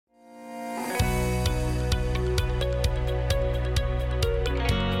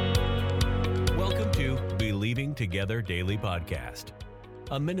Together Daily Podcast,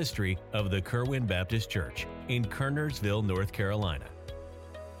 a ministry of the Kerwin Baptist Church in Kernersville, North Carolina.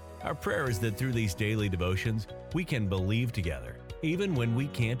 Our prayer is that through these daily devotions, we can believe together, even when we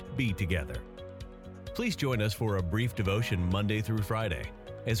can't be together. Please join us for a brief devotion Monday through Friday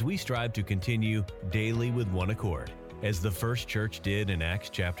as we strive to continue daily with one accord, as the first church did in Acts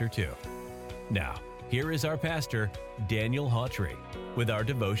chapter 2. Now, here is our pastor, Daniel Hawtrey, with our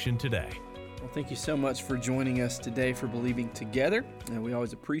devotion today. Well, thank you so much for joining us today for Believing Together. And we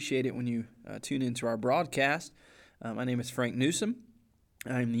always appreciate it when you tune into our broadcast. My name is Frank Newsom.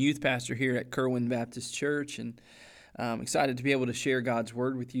 I'm the youth pastor here at Kerwin Baptist Church, and I'm excited to be able to share God's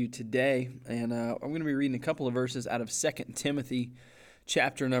Word with you today. And I'm going to be reading a couple of verses out of 2 Timothy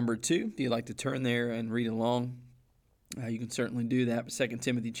chapter number 2. If you'd like to turn there and read along, you can certainly do that. 2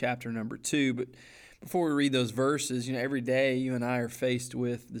 Timothy chapter number 2. But before we read those verses, every day you and I are faced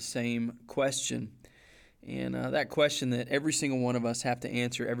with the same question. And that question that every single one of us have to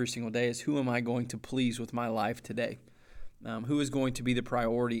answer every single day is, who am I going to please with my life today? Who is going to be the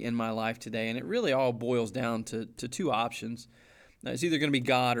priority in my life today? And it really all boils down to two options. It's either going to be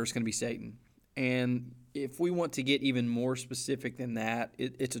God or it's going to be Satan. And if we want to get even more specific than that,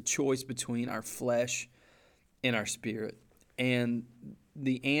 it's a choice between our flesh and our spirit. And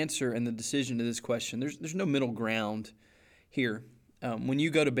the answer and the decision to this question, there's no middle ground here. When you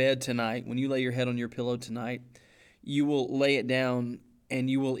go to bed tonight, when you lay your head on your pillow tonight, you will lay it down and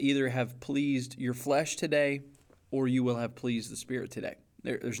you will either have pleased your flesh today or you will have pleased the Spirit today.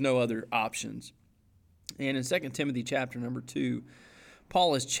 There's no other options. And in 2 Timothy chapter number 2,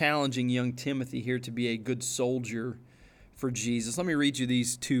 Paul is challenging young Timothy here to be a good soldier for Jesus. Let me read you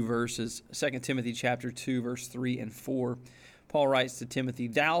these two verses. 2 Timothy chapter 2, verse 3 and 4. Paul writes to Timothy,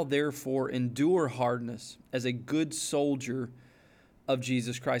 "Thou therefore endure hardness as a good soldier of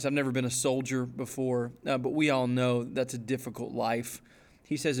Jesus Christ." I've never been a soldier before, but we all know that's a difficult life.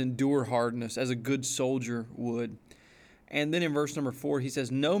 He says, endure hardness as a good soldier would. And then in verse number 4, he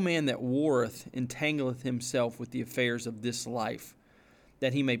says, "No man that warreth entangleth himself with the affairs of this life,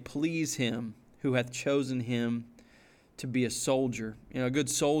 that he may please him who hath chosen him to be a soldier." A good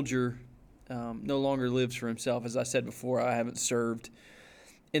soldier no longer lives for himself. As I said before, I haven't served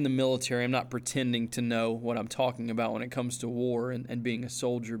in the military. I'm not pretending to know what I'm talking about when it comes to war and being a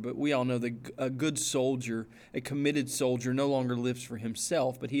soldier. But we all know that a good soldier, a committed soldier, no longer lives for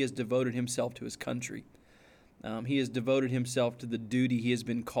himself, but he has devoted himself to his country. He has devoted himself to the duty he has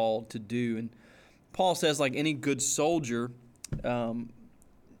been called to do. And Paul says, like any good soldier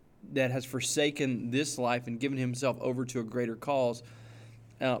that has forsaken this life and given himself over to a greater cause,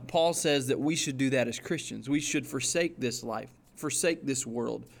 Paul says that we should do that as Christians. We should forsake this life, forsake this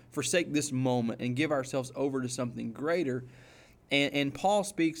world, forsake this moment, and give ourselves over to something greater. And Paul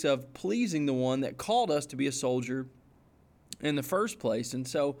speaks of pleasing the one that called us to be a soldier in the first place. And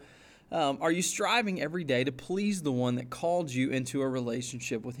so, are you striving every day to please the one that called you into a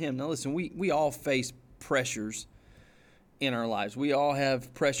relationship with him? Now listen, we all face pressures in our lives. We all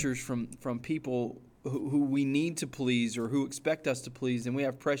have pressures from people who we need to please or who expect us to please, and we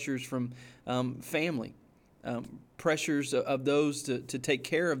have pressures from family, pressures of those to take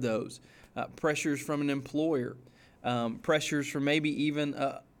care of those, pressures from an employer, pressures from maybe even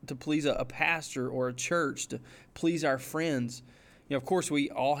to please a pastor or a church, to please our friends. Of course, we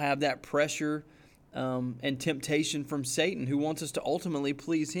all have that pressure and temptation from Satan, who wants us to ultimately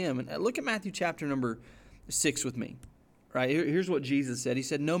please him. And look at Matthew chapter number 6 with me. Right, here's what Jesus said. He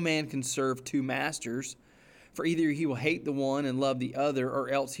said, "No man can serve two masters, for either he will hate the one and love the other, or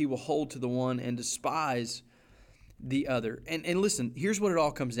else he will hold to the one and despise the other." And listen, here's what it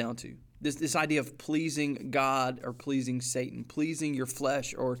all comes down to. This idea of pleasing God or pleasing Satan, pleasing your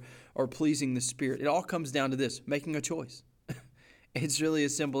flesh or pleasing the Spirit. It all comes down to this, making a choice. It's really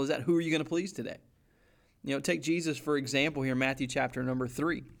as simple as that. Who are you going to please today? Take Jesus, for example, here, Matthew chapter number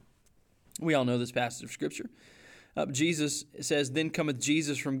 3. We all know this passage of Scripture. Jesus says, "Then cometh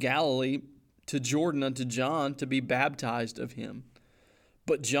Jesus from Galilee to Jordan unto John to be baptized of him.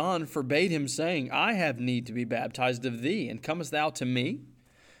 But John forbade him, saying, I have need to be baptized of thee, and comest thou to me?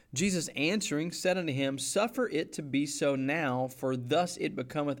 Jesus answering said unto him, Suffer it to be so now, for thus it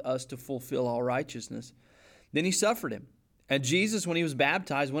becometh us to fulfill all righteousness. Then he suffered him. And Jesus, when he was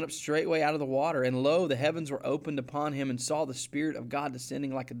baptized, went up straightway out of the water, and lo, the heavens were opened upon him, and saw the Spirit of God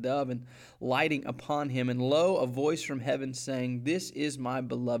descending like a dove and lighting upon him. And lo, a voice from heaven saying, This is my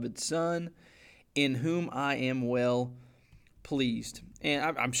beloved Son, in whom I am well pleased."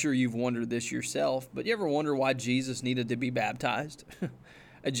 And I'm sure you've wondered this yourself, but you ever wonder why Jesus needed to be baptized?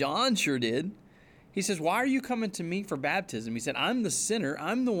 John sure did. He says, why are you coming to me for baptism? He said, I'm the sinner.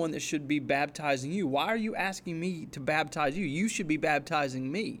 I'm the one that should be baptizing you. Why are you asking me to baptize you? You should be baptizing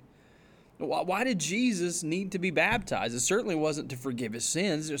me. Why did Jesus need to be baptized? It certainly wasn't to forgive his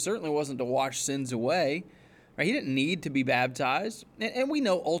sins. It certainly wasn't to wash sins away. Right? He didn't need to be baptized. And we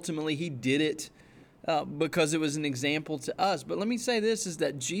know ultimately he did it because it was an example to us. But let me say this, is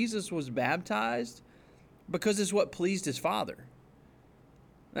that Jesus was baptized because it's what pleased his Father.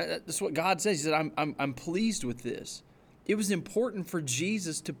 That's what God says. He said, I'm pleased with this. It was important for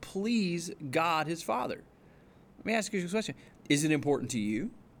Jesus to please God, his Father. Let me ask you a question. Is it important to you?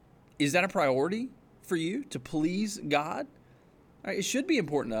 Is that a priority for you, to please God? Right, it should be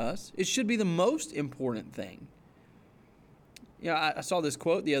important to us. It should be the most important thing. You know, I saw this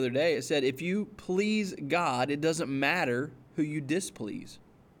quote the other day. It said, if you please God, it doesn't matter who you displease.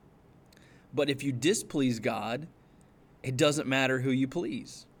 But if you displease God, it doesn't matter who you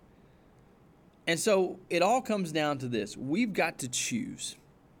please. And so it all comes down to this. We've got to choose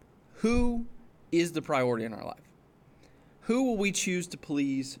who is the priority in our life. Who will we choose to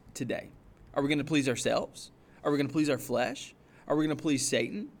please today? Are we going to please ourselves? Are we going to please our flesh? Are we going to please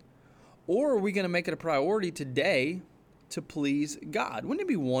Satan? Or are we going to make it a priority today to please God? Wouldn't it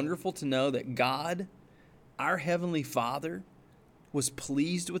be wonderful to know that God, our Heavenly Father, was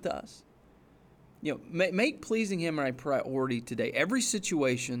pleased with us? You know, make pleasing him a priority today. Every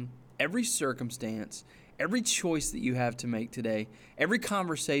situation, every circumstance, every choice that you have to make today, every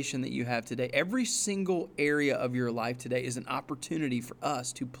conversation that you have today, every single area of your life today is an opportunity for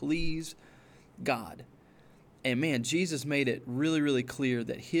us to please God. And man, Jesus made it really, really clear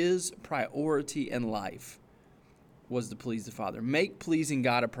that his priority in life was to please the Father. Make pleasing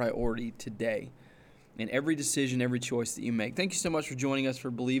God a priority today in every decision, every choice that you make. Thank you so much for joining us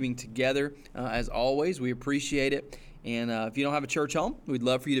for Believing Together. As always, we appreciate it. And if you don't have a church home, we'd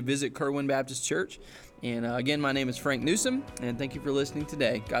love for you to visit Kerwin Baptist Church. And again, my name is Frank Newsom, and thank you for listening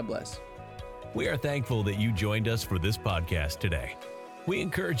today. God bless. We are thankful that you joined us for this podcast today. We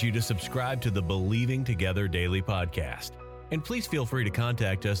encourage you to subscribe to the Believing Together Daily Podcast. And please feel free to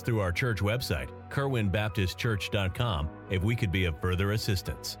contact us through our church website, kerwinbaptistchurch.com, if we could be of further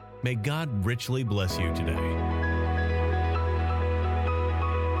assistance. May God richly bless you today.